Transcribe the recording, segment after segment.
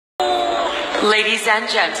Ladies and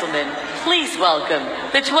gentlemen, please welcome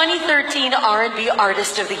the 2013 R&B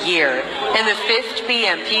Artist of the Year and the 5th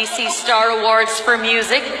PMPC Star Awards for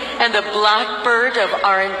Music and the Blackbird of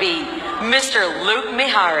R&B, Mr. Luke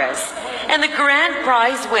Mejares, and the Grand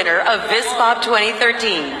Prize winner of VisPop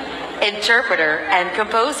 2013, interpreter and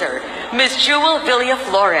composer, Ms. Jewel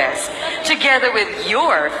Villaflores, together with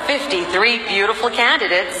your 53 beautiful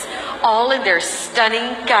candidates, all in their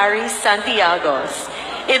stunning Cari Santiagos,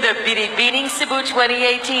 in the Binibining Cebu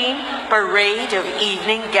 2018 Parade of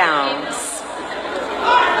Evening Gowns.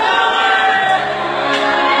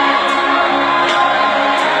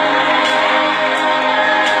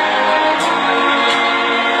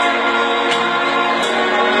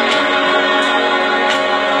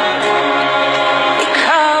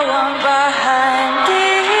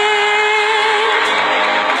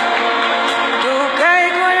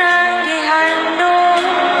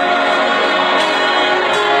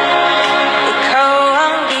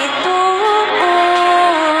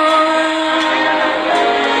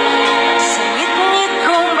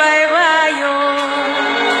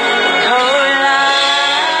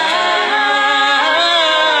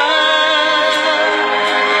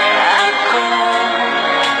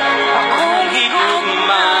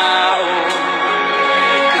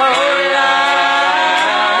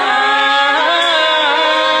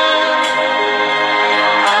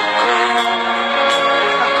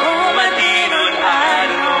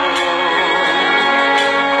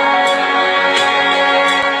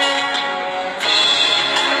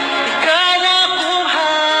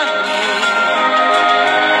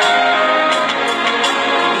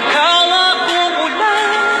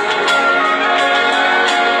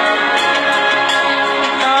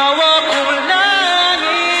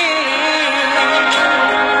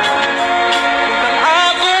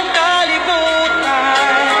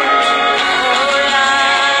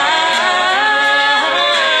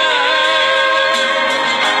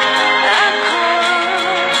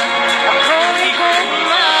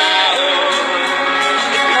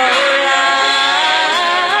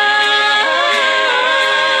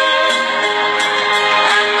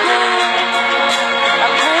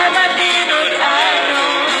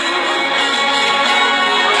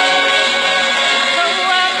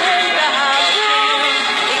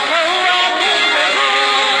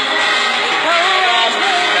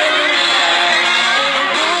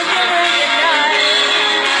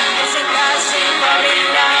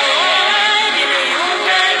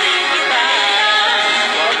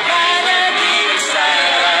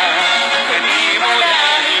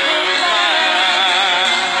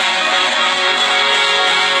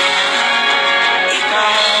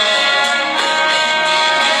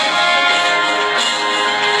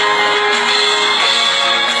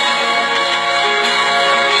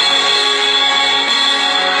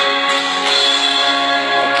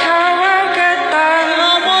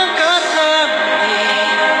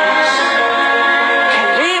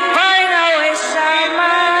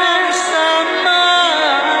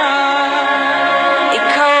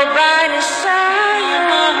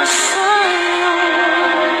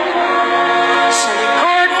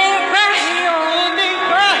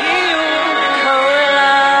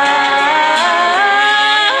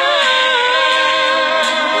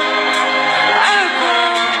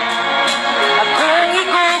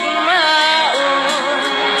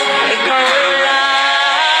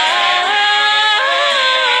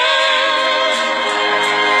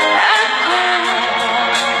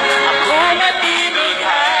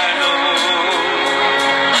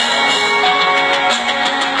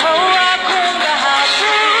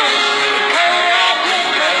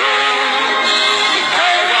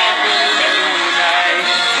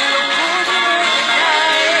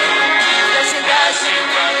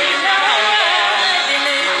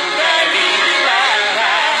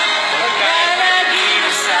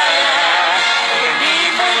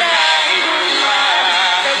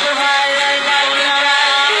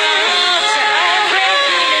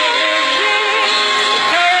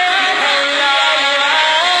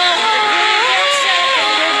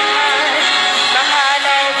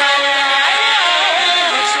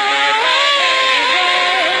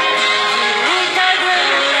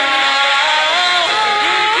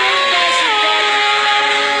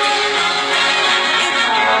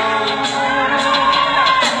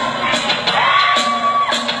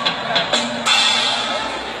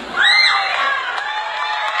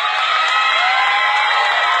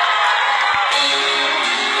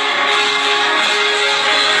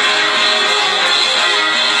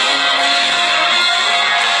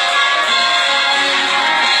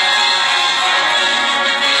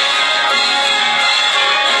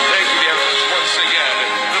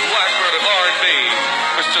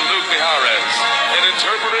 Mejares, and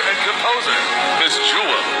interpreter and composer, Miss Julie